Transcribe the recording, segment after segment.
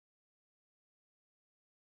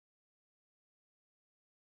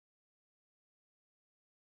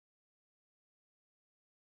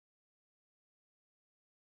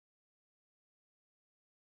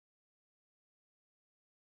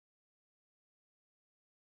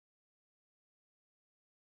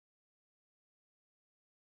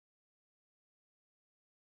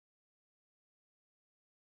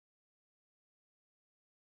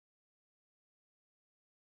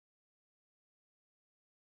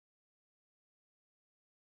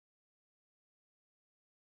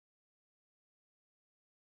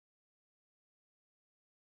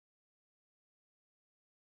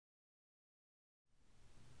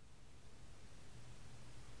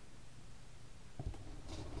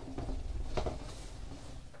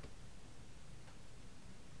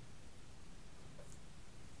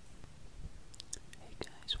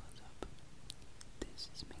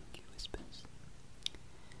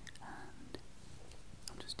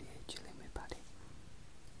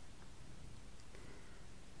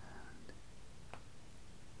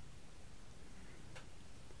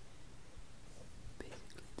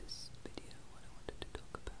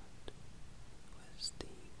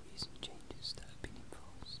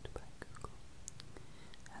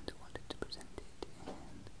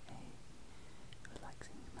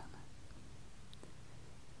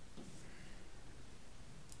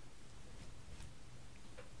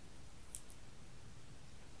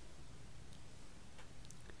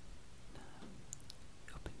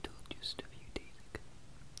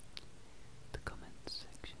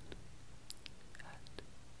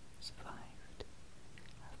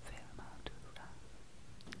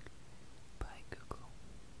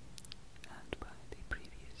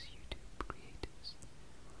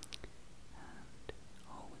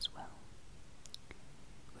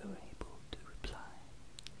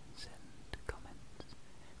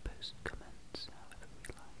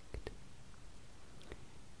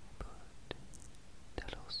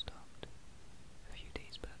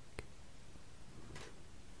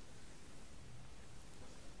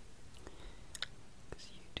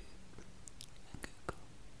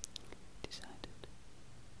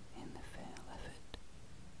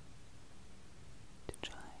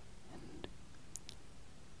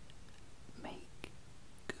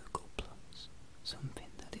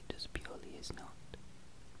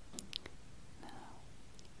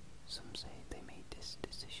Some say they made this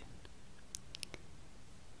decision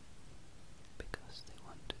because they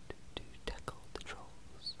wanted to tackle the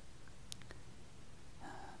trolls,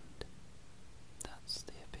 and that's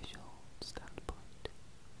the official standpoint.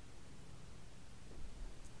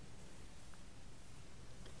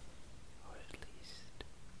 Or at least,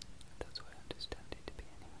 that's what I understand it to be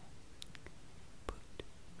anyway. But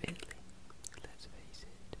really, let's face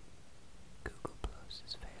it, Google Plus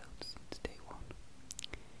has failed since day one.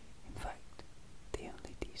 In fact, the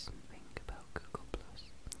only decent thing about Google Plus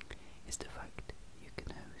is the fact you can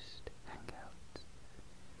host Hangouts.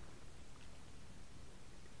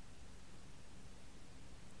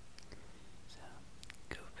 So,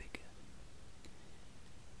 go figure.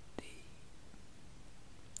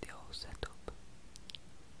 The whole setup.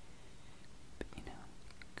 But you know,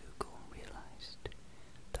 Google realized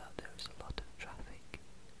that there is a lot of traffic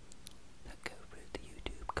that go through the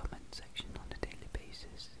YouTube comment section on a daily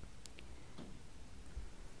basis.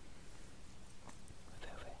 With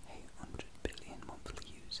over 800 billion monthly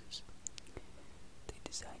users, they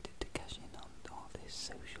decided to cash in on all this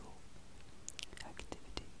social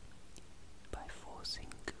activity by forcing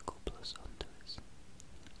Google Plus onto us.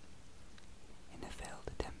 In a failed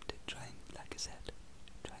attempt at trying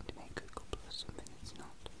to make Google Plus something it's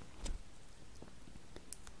not.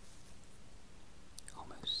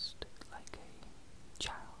 Almost like a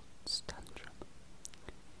child's tantrum,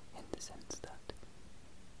 in the sense that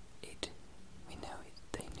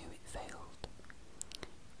they knew it failed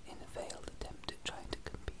in a failed attempt at trying to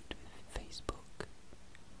compete with Facebook,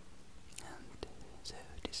 and so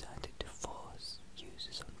decided to force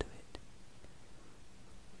users onto it.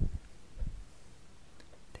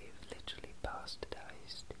 They've literally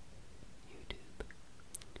bastardized YouTube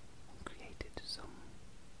and created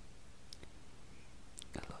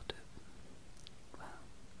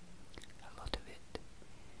a lot of it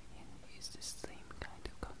is the same kind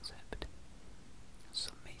of concept.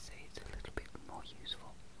 Some may say it's a little bit more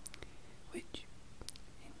useful, which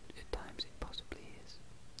at times it possibly is,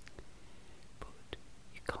 but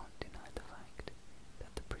you can't deny the fact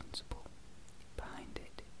that the principle behind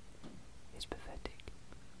it is pathetic.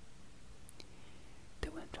 They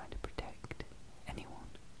weren't trying to protect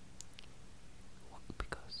anyone,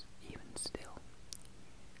 because even still,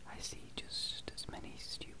 I see just as many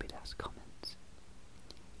stupid ass comments,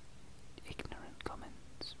 ignorant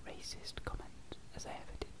comments, racist comments as I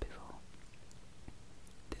ever did before.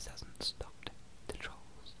 This hasn't stopped the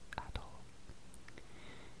trolls at all.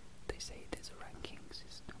 They say there's a ranking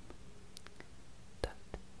system that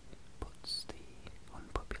puts the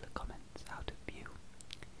unpopular comments out of view.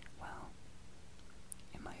 Well,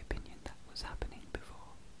 in my opinion, that was happening before.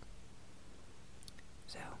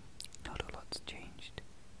 So, not a lot's changed,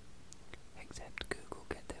 except Google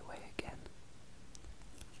get their way again.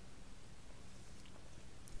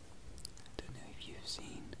 I don't know if you've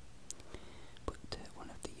seen, but one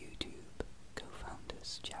of the YouTube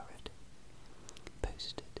co-founders, Jared,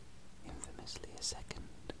 posted infamously a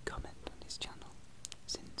second comment on his channel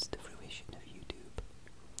since the fruition of YouTube,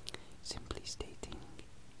 simply stating,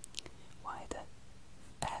 "Why the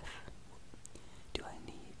F do I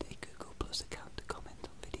need a Google Plus account to comment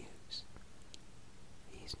on videos?"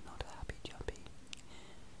 He's not a happy chappy,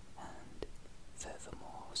 and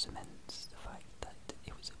furthermore cements the fact that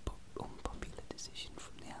it was an unpopular decision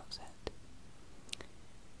from the outset,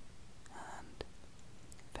 and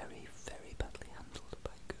very, very badly handled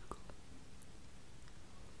by Google.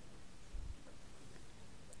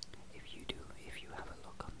 If you have a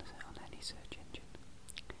look on any search engine,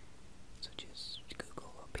 such as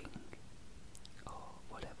Google or Bing or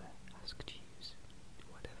whatever, Ask Jeeves,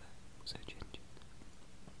 whatever search engine,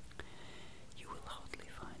 you will hardly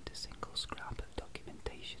find a single scrap of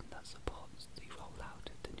documentation that supports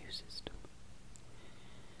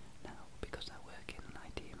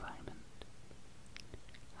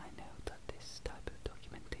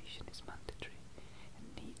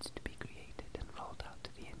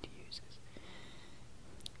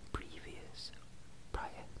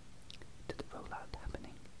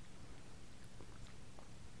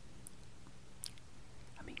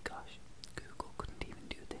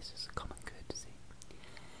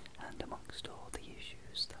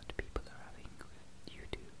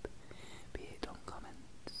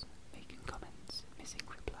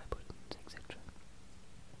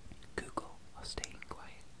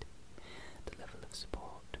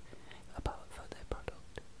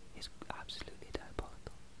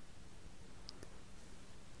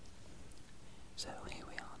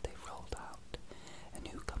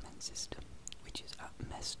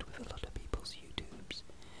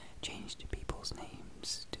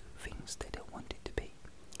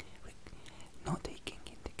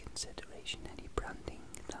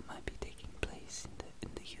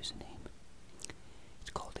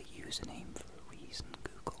username